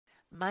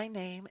My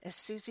name is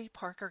Susie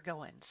Parker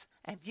Goins,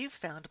 and you've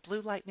found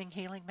Blue Lightning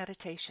Healing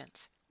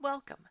Meditations.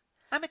 Welcome.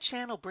 I'm a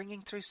channel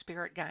bringing through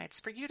spirit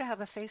guides for you to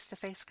have a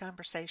face-to-face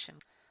conversation,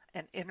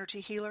 an energy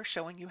healer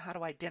showing you how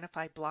to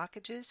identify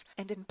blockages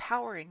and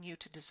empowering you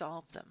to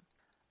dissolve them,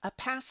 a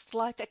past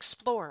life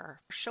explorer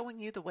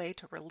showing you the way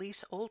to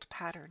release old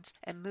patterns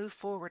and move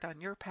forward on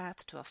your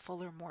path to a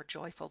fuller, more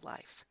joyful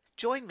life.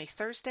 Join me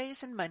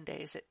Thursdays and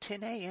Mondays at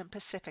 10 a.m.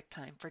 Pacific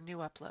Time for new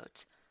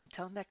uploads.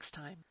 Until next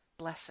time,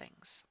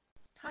 blessings.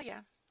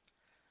 Hiya.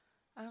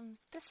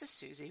 This is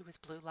Susie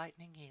with Blue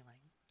Lightning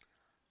Healing.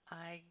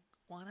 I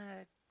want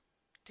to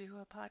do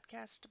a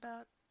podcast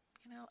about,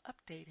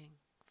 updating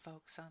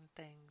folks on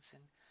things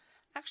and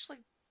actually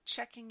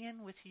checking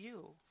in with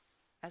you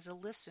as a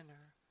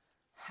listener,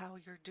 how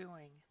you're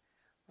doing.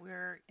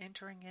 We're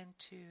entering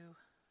into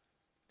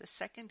the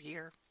second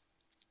year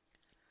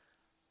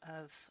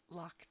of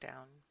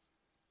lockdown,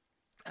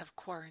 of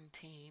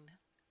quarantine,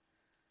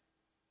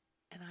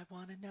 and I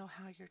want to know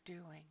how you're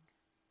doing.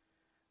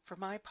 For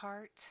my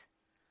part,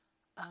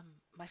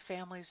 my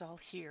family's all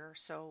here,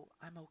 so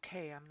I'm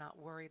okay. I'm not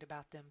worried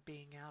about them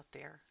being out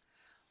there.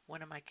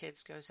 One of my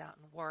kids goes out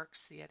and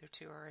works. The other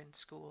two are in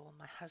school.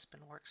 My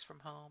husband works from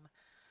home.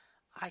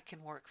 I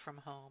can work from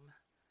home,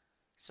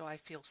 so I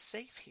feel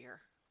safe here.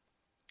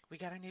 We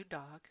got a new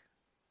dog.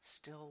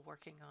 Still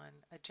working on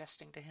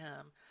adjusting to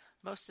him.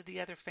 Most of the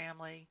other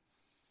family,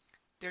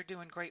 they're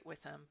doing great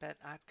with him, but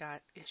I've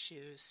got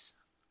issues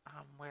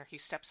where he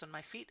steps on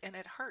my feet and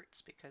it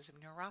hurts because of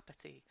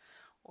neuropathy,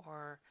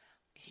 or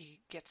he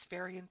gets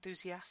very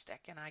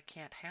enthusiastic and I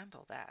can't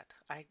handle that.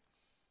 I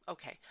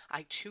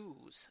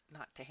choose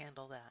not to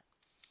handle that.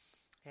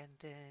 And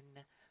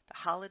then the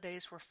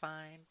holidays were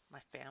fine.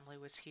 My family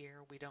was here.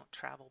 We don't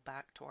travel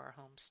back to our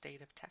home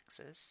state of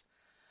Texas.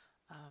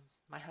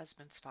 My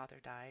husband's father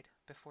died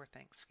before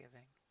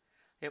Thanksgiving.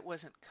 It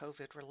wasn't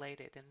COVID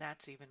related, and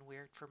that's even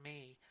weird for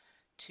me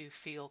to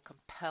feel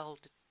compelled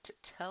to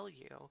tell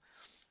you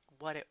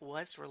what it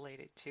was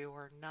related to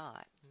or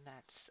not, and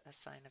that's a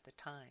sign of the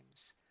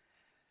times.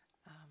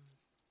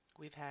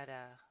 We've had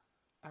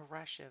a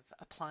rush of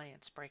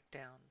appliance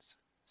breakdowns,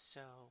 so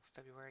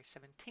February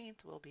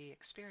 17th we'll be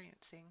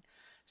experiencing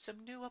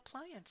some new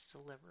appliance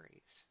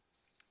deliveries.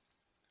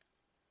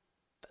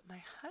 But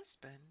my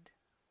husband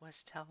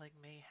was telling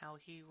me how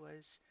he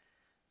was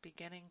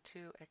beginning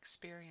to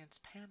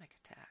experience panic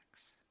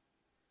attacks.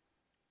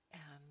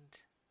 And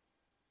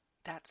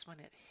that's when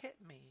it hit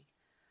me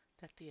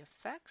that the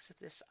effects of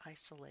this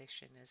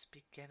isolation is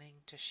beginning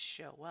to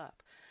show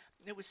up.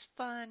 It was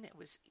fun. It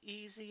was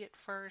easy at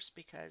first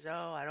because,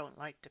 I don't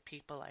like the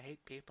people. I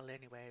hate people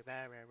anyway.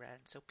 Rah, rah, rah.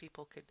 And so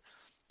people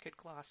could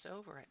gloss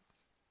over it.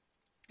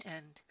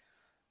 And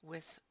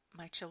with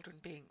my children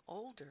being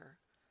older,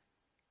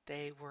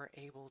 they were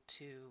able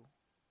to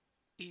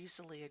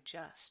easily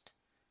adjust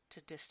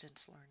to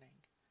distance learning.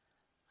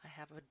 I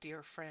have a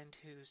dear friend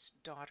whose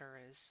daughter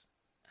is,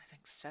 I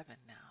think, 7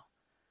 now,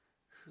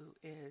 who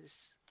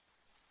is,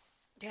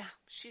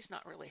 she's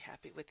not really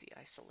happy with the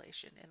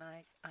isolation, and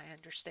I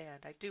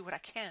understand. I do what I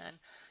can.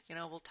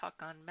 We'll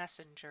talk on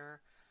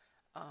Messenger,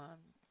 on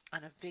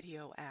a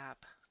video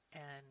app,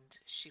 and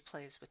she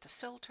plays with the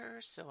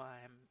filters, so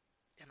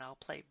I'll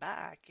play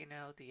back,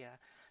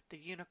 the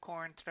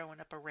unicorn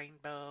throwing up a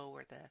rainbow,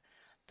 or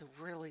the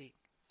really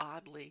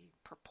oddly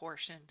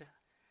proportioned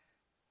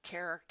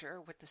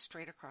character with the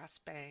straight across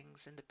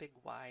bangs and the big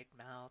wide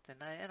mouth,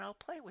 and I'll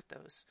play with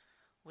those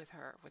with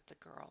her, with the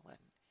girl,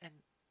 and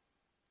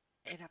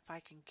if I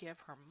can give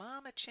her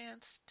mom a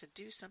chance to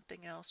do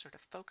something else or to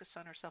focus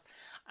on herself,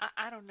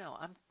 I don't know.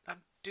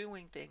 I'm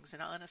doing things,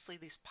 and honestly,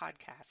 these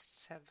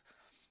podcasts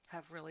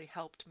have really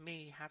helped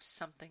me have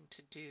something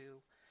to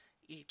do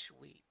each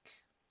week.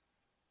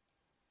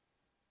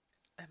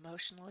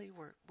 Emotionally,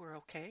 we're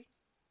okay.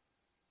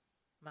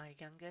 My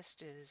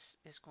youngest is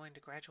going to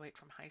graduate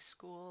from high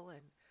school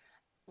and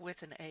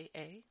with an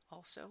AA,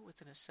 also with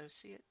an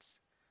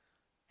associate's,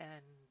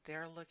 and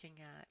they're looking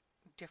at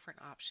different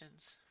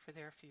options for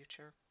their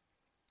future.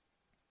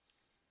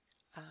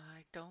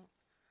 I don't,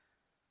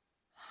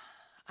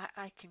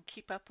 I can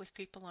keep up with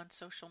people on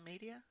social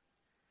media.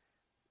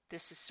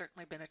 This has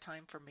certainly been a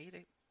time for me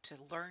to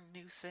learn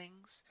new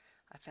things.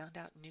 I found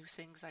out new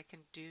things I can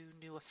do,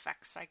 new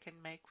effects I can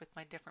make with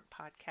my different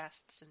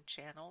podcasts and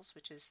channels,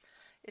 which is,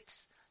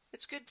 it's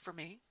good for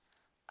me.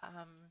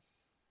 Um,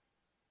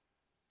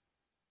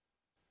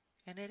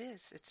 and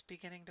it's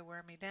beginning to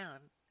wear me down.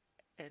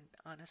 And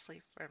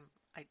honestly,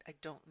 I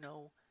don't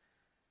know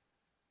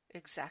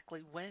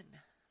exactly when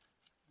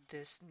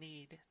this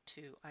need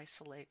to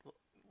isolate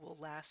will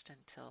last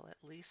until,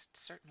 at least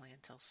certainly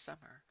until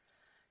summer,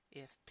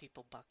 if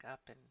people buck up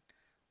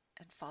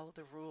and follow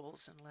the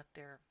rules and let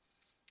their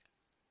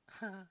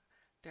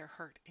their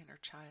hurt inner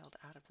child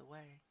out of the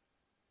way,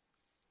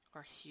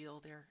 or heal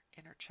their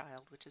inner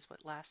child, which is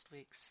what last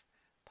week's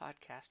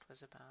podcast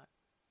was about.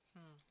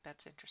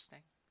 That's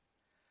interesting.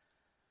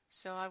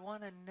 So I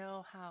want to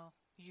know how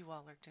you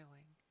all are doing.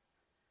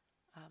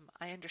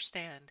 I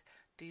understand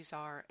these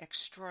are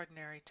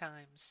extraordinary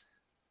times.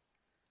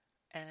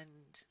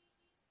 And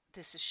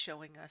this is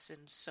showing us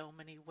in so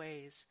many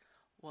ways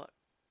what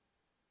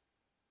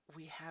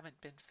we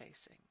haven't been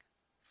facing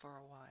for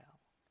a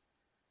while.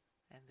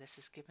 And this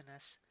has given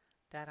us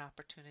that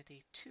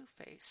opportunity to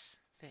face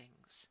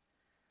things.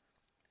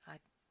 I'd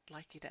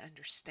like you to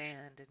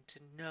understand and to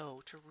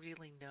know, to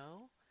really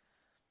know,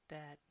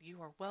 that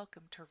you are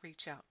welcome to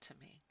reach out to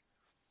me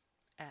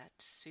at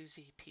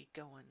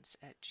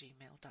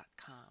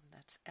susypgoins@gmail.com.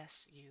 That's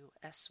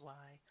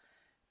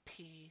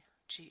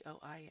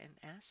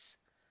SUSYPGOINS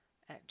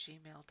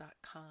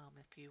 @gmail.com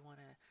if you want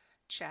to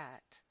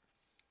chat.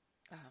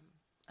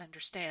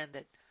 Understand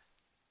that,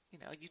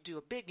 you do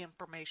a big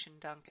information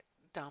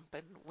dump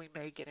and we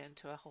may get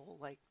into a whole,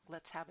 like,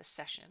 let's have a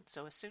session.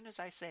 So as soon as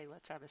I say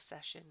let's have a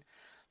session,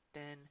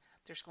 then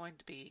there's going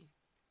to be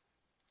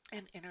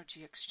an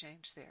energy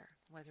exchange there,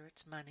 whether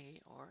it's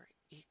money or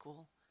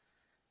equal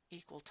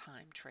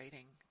time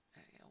trading,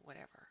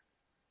 whatever.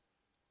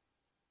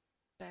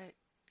 But,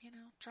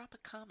 drop a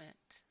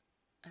comment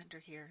under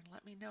here and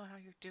let me know how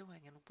you're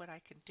doing and what I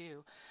can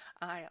do.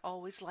 I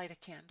always light a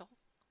candle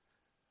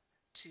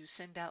to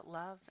send out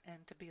love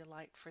and to be a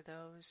light for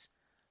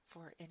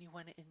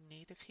anyone in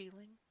need of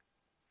healing.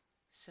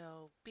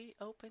 So be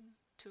open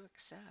to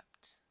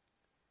accept.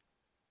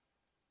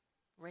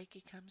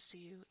 Reiki comes to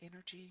you,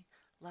 energy,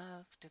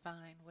 love,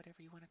 divine,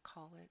 whatever you want to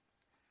call it,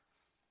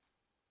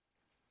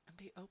 and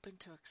be open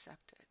to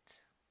accept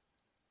it.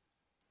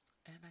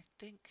 And I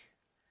think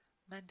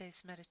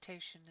Monday's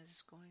meditation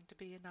is going to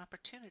be an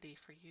opportunity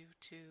for you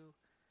to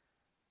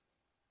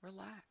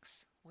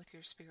relax with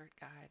your spirit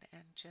guide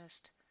and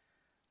just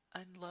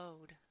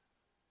unload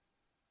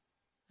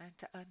on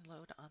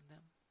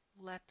them.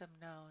 Let them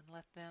know and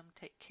let them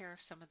take care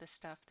of some of the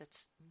stuff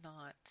that's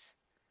not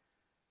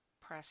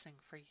pressing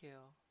for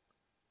you.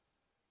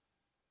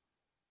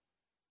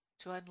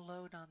 To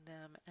unload on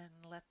them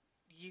and let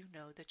you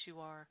know that you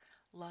are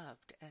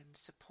loved and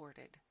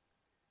supported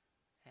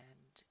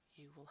and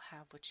you will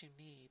have what you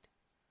need.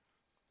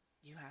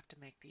 You have to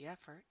make the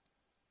effort,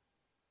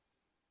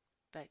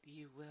 but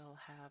you will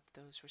have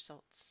those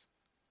results.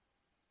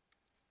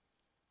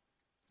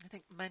 I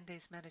think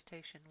Monday's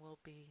meditation will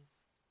be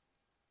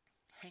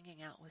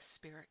hanging out with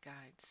spirit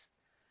guides,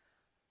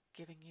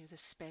 giving you the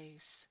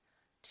space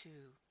to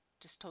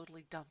just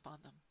totally dump on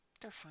them.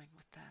 They're fine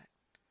with that.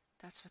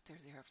 That's what they're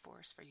there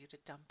for, is for you to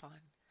dump on,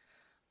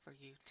 for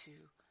you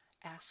to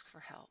ask for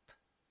help.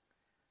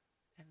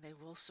 And they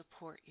will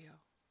support you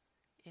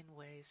in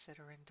ways that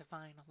are in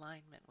divine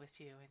alignment with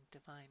you, in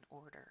divine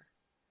order.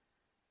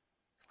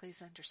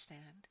 Please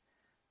understand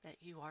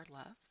that you are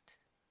loved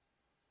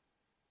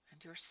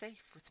and you're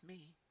safe with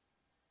me.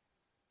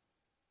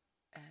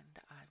 And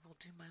I will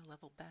do my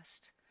level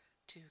best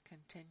to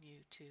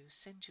continue to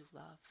send you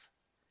love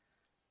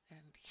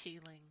and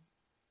healing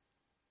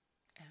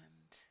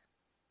and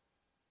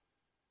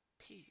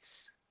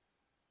peace.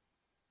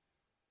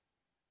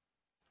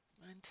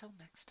 Until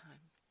next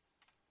time,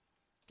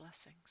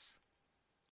 blessings.